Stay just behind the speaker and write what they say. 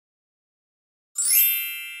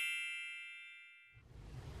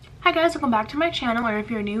Hi guys, welcome back to my channel, or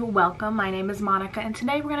if you're new, welcome. My name is Monica and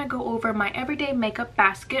today we're going to go over my everyday makeup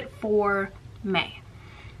basket for May.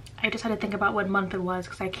 I just had to think about what month it was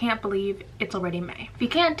because I can't believe it's already May. If you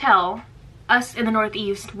can't tell, us in the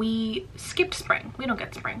Northeast, we skipped spring. We don't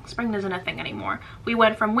get spring. Spring isn't a thing anymore. We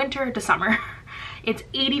went from winter to summer. It's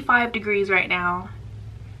 85 degrees right now.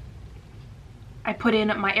 I put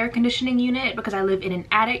in my air conditioning unit because I live in an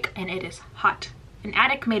attic and it is hot. An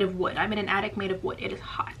attic made of wood. I'm in an attic made of wood. It is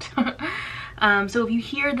hot. So if you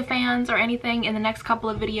hear the fans or anything in the next couple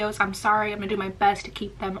of videos, I'm sorry. I'm gonna do my best to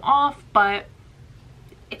keep them off, but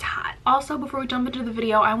it's hot. Also, before we jump into the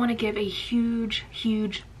video, I want to give a huge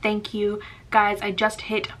thank you. Guys, I just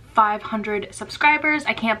hit 500 subscribers.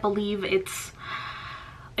 I can't believe it's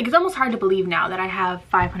almost hard to believe now that I have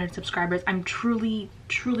 500 subscribers. I'm truly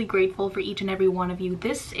grateful for each and every one of you.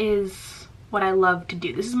 This is what I love to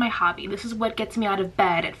do. This is my hobby. This is what gets me out of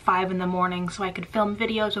bed at 5 in the morning so I could film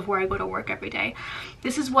videos before I go to work every day.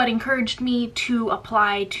 This is what encouraged me to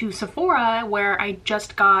apply to Sephora, where I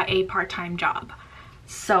just got a part-time job.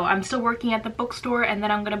 So I'm still working at the bookstore and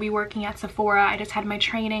then I'm going to be working at Sephora. I just had my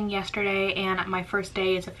training yesterday and my first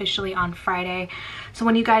day is officially on Friday. So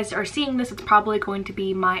when you guys are seeing this, it's probably going to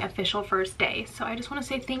be my official first day. So I just want to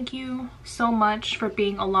say thank you so much for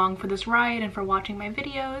being along for this ride and for watching my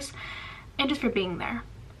videos. And just for being there.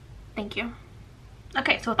 Thank you.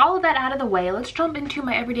 Okay, so with all of that out of the way, let's jump into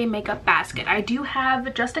my everyday makeup basket. I do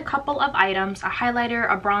have just a couple of items, a highlighter,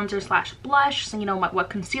 a bronzer slash blush, so you know what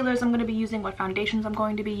concealers I'm going to be using, what foundations I'm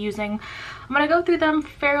going to be using. I'm going to go through them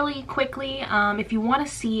fairly quickly. If you want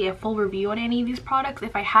to see a full review on any of these products,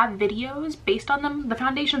 if I have videos based on them, the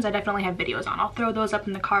foundations I definitely have videos on. I'll throw those up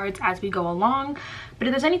in the cards as we go along. But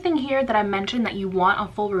if there's anything here that I mentioned that you want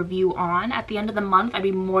a full review on at the end of the month, I'd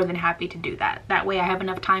be more than happy to do that. That way I have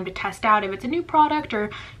enough time to test out if it's a new product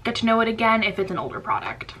or get to know it again if it's an older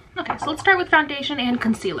product. Okay, so let's start with foundation and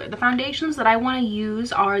concealer. The foundations that I want to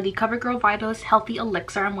use are the Covergirl Vitalist Healthy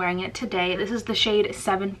Elixir. I'm wearing it today. This is the shade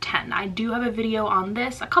 710. I do have a video on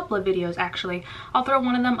this, a couple of videos actually. I'll throw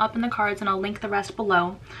one of them up in the cards and I'll link the rest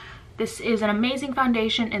below. This is an amazing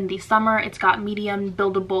foundation in the summer. It's got medium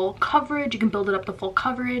buildable coverage. You can build it up to full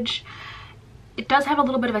coverage. It does have a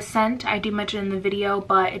little bit of a scent, I do mention in the video,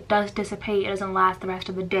 but it does dissipate. It doesn't last the rest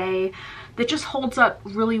of the day. That just holds up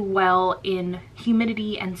really well in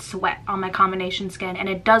humidity and sweat on my combination skin, and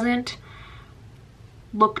it doesn't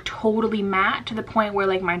look totally matte to the point where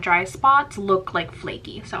like my dry spots look like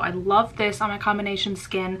flaky. So I love this on my combination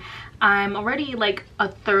skin. I'm already like a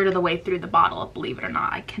third of the way through the bottle, believe it or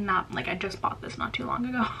not. I cannot, like I just bought this not too long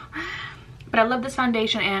ago. But I love this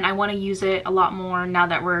foundation and I want to use it a lot more now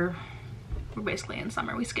that we're basically in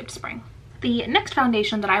summer. We skipped spring. The next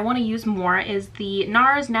foundation that I want to use more is the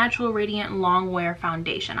NARS Natural Radiant Long Wear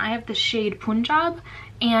Foundation. I have the shade Punjab,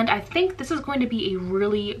 and I think this is going to be a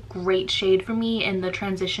really great shade for me in the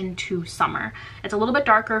transition to summer. It's a little bit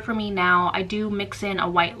darker for me now. I do mix in a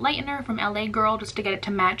white lightener from LA Girl just to get it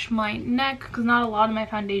to match my neck, because not a lot of my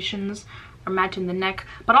foundations are matching the neck.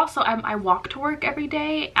 But also I walk to work every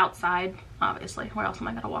day outside. Obviously, where else am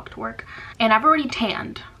I gonna walk to work? And I've already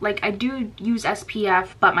tanned. Like, I do use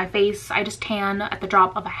SPF, but my face, I just tan at the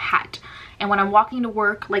drop of a hat. And when I'm walking to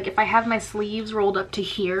work, like if I have my sleeves rolled up to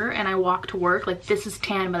here and I walk to work, like this is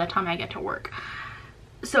tan by the time I get to work.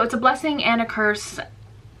 So it's a blessing and a curse.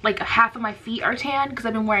 Like half of my feet are tan because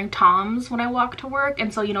I've been wearing Toms when I walk to work.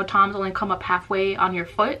 And so, you know, Toms only come up halfway on your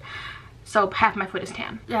foot. So half my foot is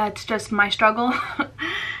tan. Yeah, it's just my struggle.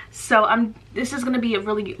 So this is going to be a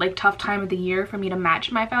really like tough time of the year for me to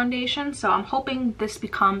match my foundation. So I'm hoping this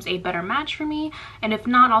becomes a better match for me. And if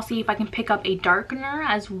not, I'll see if I can pick up a darkener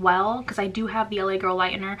as well, because I do have the LA Girl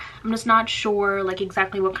lightener. I'm just not sure like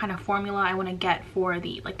exactly what kind of formula I want to get for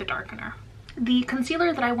the darkener. The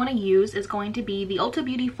concealer that I want to use is going to be the Ulta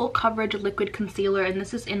Beauty Full Coverage Liquid Concealer, and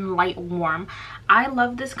this is in Light Warm. I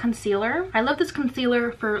love this concealer. I love this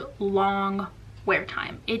concealer for long wear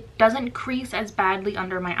time. It doesn't crease as badly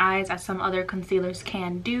under my eyes as some other concealers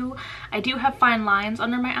can do. I do have fine lines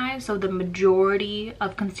under my eyes, so the majority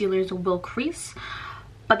of concealers will crease,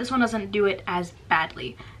 but this one doesn't do it as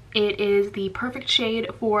badly. It is the perfect shade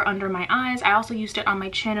for under my eyes. I also used it on my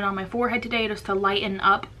chin and on my forehead today just to lighten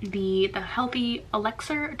up the Healthy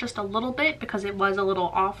Elixir just a little bit because it was a little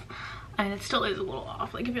off, and it still is a little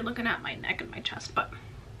off, like if you're looking at my neck and my chest, but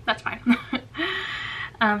that's fine.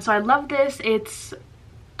 So I love this. It's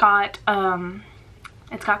got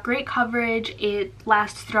great coverage. It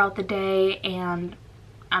lasts throughout the day, and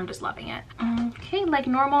I'm just loving it. Okay, like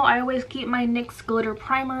normal, I always keep my NYX glitter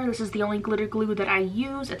primer. This is the only glitter glue that I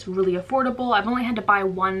use. It's really affordable. I've only had to buy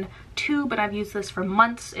one tube, but I've used this for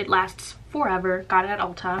months. It lasts forever. Got it at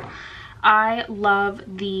Ulta. I love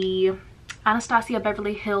the Anastasia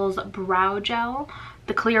Beverly Hills Brow Gel,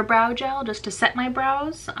 the Clear Brow Gel, just to set my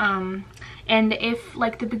brows. And if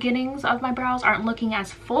like the beginnings of my brows aren't looking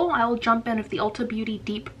as full, I will jump in with the Ulta Beauty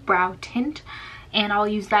Deep Brow Tint, and I'll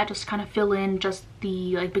use that just to kind of fill in just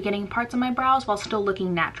the like beginning parts of my brows while still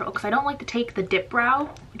looking natural, because I don't like to take the Dipbrow,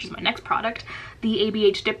 which is my next product, the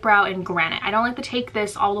ABH Dipbrow in Granite. I don't like to take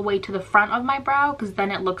this all the way to the front of my brow because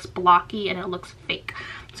then it looks blocky and it looks fake.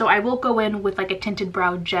 So I will go in with like a tinted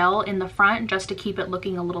brow gel in the front just to keep it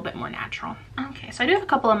looking a little bit more natural. Okay, so I do have a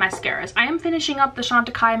couple of mascaras. I am finishing up the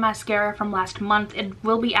Chantecaille mascara from last month. It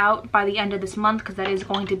will be out by the end of this month because that is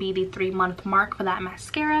going to be the 3-month mark for that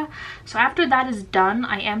mascara. So after that is done,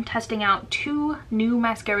 I am testing out 2 new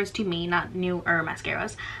mascaras to me, not newer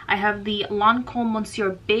mascaras. I have the Lancome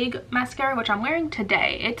Monsieur Big mascara, which I'm wearing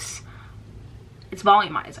today. It's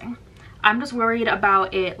volumizing. I'm just worried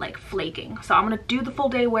about it like flaking. So I'm gonna do the full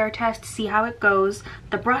day wear test, see how it goes.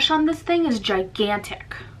 The brush on this thing is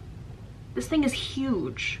gigantic. This thing is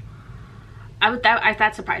huge.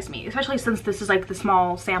 That surprised me, especially since this is like the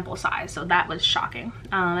small sample size, so that was shocking.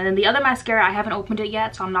 And then the other mascara, I haven't opened it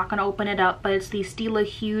yet, so I'm not gonna open it up, but it's the Stila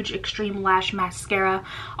Huge Extreme Lash Mascara,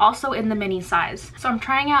 also in the mini size. So I'm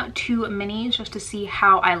trying out 2 minis just to see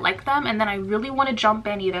how I like them, and then I really want to jump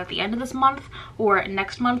in either at the end of this month or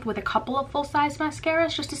next month with a couple of full-size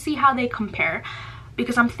mascaras just to see how they compare,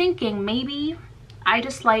 because I'm thinking maybe I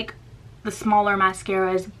just like the smaller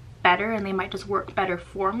mascaras better and they might just work better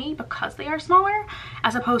for me because they are smaller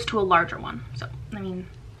as opposed to a larger one. So I mean,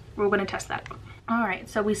 we're gonna test that. All right,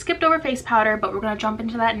 so we skipped over face powder, but we're gonna jump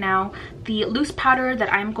into that now. The loose powder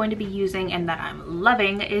that I'm going to be using and that I'm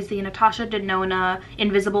loving is the Natasha Denona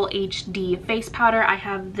Invisible HD face powder. I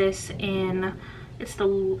have this in, it's the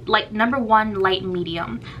light number 1 light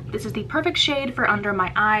medium. This is the perfect shade for under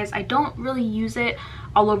my eyes. I don't really use it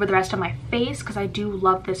all over the rest of my face because I do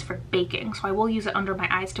love this for baking, so I will use it under my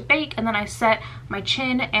eyes to bake, and then I set my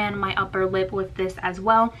chin and my upper lip with this as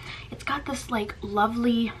well. It's got this like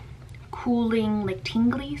lovely cooling like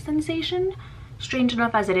tingly sensation, strange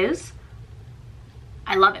enough as it is.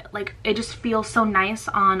 I love it. Like, it just feels so nice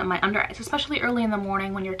on my under eyes, especially early in the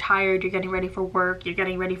morning when you're tired, you're getting ready for work, you're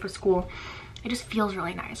getting ready for school. It just feels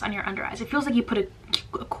really nice on your under eyes. It feels like you put a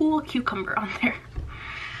cool cucumber on there.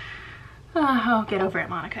 Oh, get over it,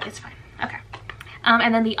 Monica. It's fine. Okay.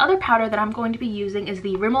 And then the other powder that I'm going to be using is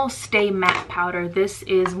the Rimmel Stay Matte Powder. This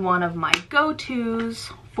is one of my go-tos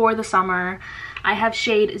for the summer. I have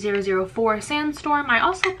shade 004 Sandstorm. I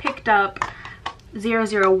also picked up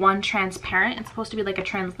 001 Transparent. It's supposed to be like a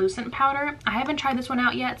translucent powder. I haven't tried this one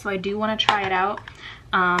out yet, so I do want to try it out.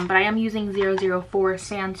 But I am using 004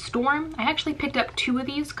 Sandstorm. I actually picked up 2 of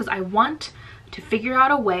these because I want to figure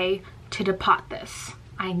out a way to depot this.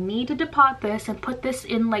 I need to depot this and put this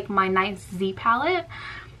in like my nice Z palette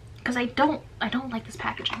because I don't like this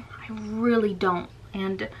packaging. I really don't.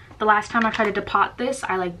 And the last time I tried to depot this,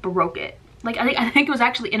 I like broke it. Like I think it was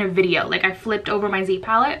actually in a video. Like I flipped over my Z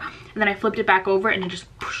palette and then I flipped it back over and it just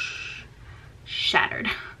whoosh, shattered.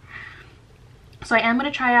 So I am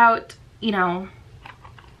going to try out, you know,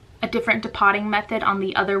 a different depotting method on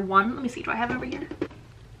the other one. Let me see, do I have it over here?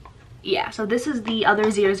 Yeah, so this is the other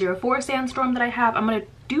 004 Sandstorm that I have. I'm going to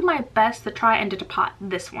do my best to try and to depot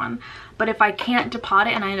this one. But if I can't depot it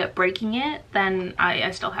and I end up breaking it, then I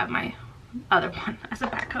still have my other one as a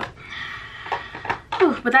backup.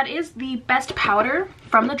 Ooh, but that is the best powder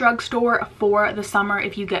from the drugstore for the summer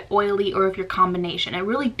if you get oily or if your combination. It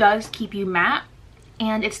really does keep you matte,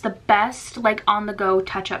 and it's the best like on-the-go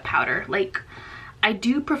touch-up powder. Like, I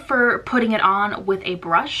do prefer putting it on with a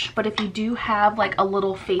brush, but if you do have like a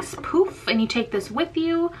little face poof and you take this with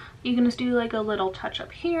you, you can just do like a little touch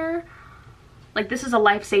up here. Like, this is a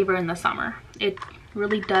lifesaver in the summer. It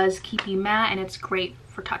really does keep you matte and it's great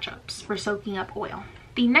for touch-ups, for soaking up oil.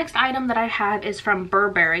 The next item that I have is from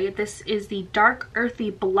Burberry. This is the Dark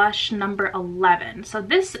Earthy Blush number 11. So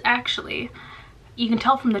this actually, you can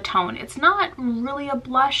tell from the tone, it's not really a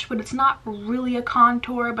blush, but it's not really a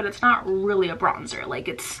contour, but it's not really a bronzer. Like,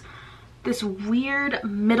 it's this weird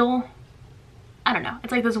middle, I don't know,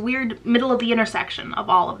 it's like this weird middle of the intersection of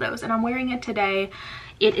all of those, and I'm wearing it today.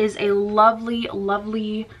 It is a lovely,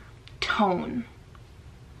 lovely tone,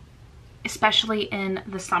 especially in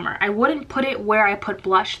the summer. I wouldn't put it where I put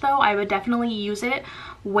blush though. I would definitely use it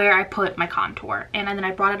where I put my contour, and then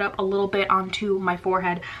I brought it up a little bit onto my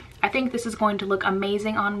forehead. I think this is going to look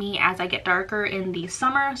amazing on me as I get darker in the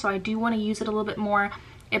summer, so I do want to use it a little bit more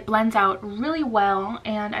It blends out really well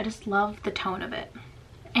and I just love the tone of it.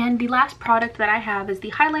 And the last product that I have is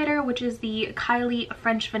the highlighter, which is the Kylie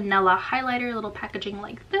French Vanilla highlighter, little packaging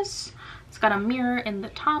like this. It's got a mirror in the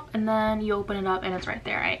top and then you open it up and it's right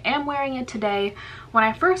there. I am wearing it today. When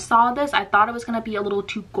I first saw this, I thought it was going to be a little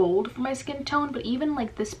too gold for my skin tone, but even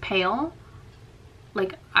like this pale,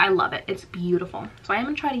 like I love it. It's beautiful. So I am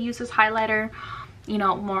going to try to use this highlighter, you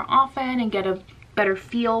know, more often and get a better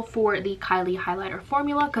feel for the Kylie highlighter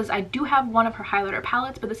formula, because I do have one of her highlighter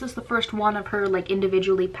palettes, but this is the first one of her like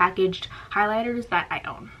individually packaged highlighters that I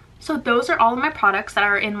own. So those are all of my products that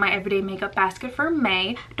are in my everyday makeup basket for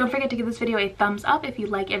May. Don't forget to give this video a thumbs up if you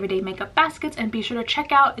like everyday makeup baskets, and be sure to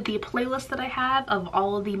check out the playlist that I have of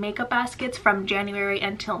all of the makeup baskets from January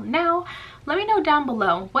until now. Let me know down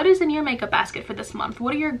below, what is in your makeup basket for this month?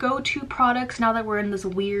 What are your go-to products now that we're in this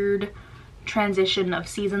weird transition of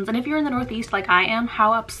seasons? And if you're in the Northeast like I am,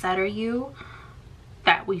 how upset are you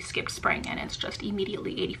that we skipped spring and it's just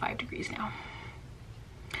immediately 85 degrees now?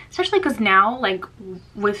 Especially because now, like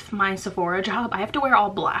with my Sephora job, I have to wear all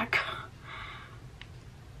black.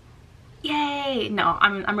 Yay! No,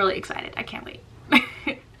 I'm really excited. I can't wait.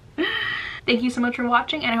 Thank you so much for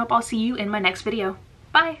watching, and I hope I'll see you in my next video.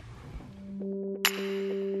 Bye!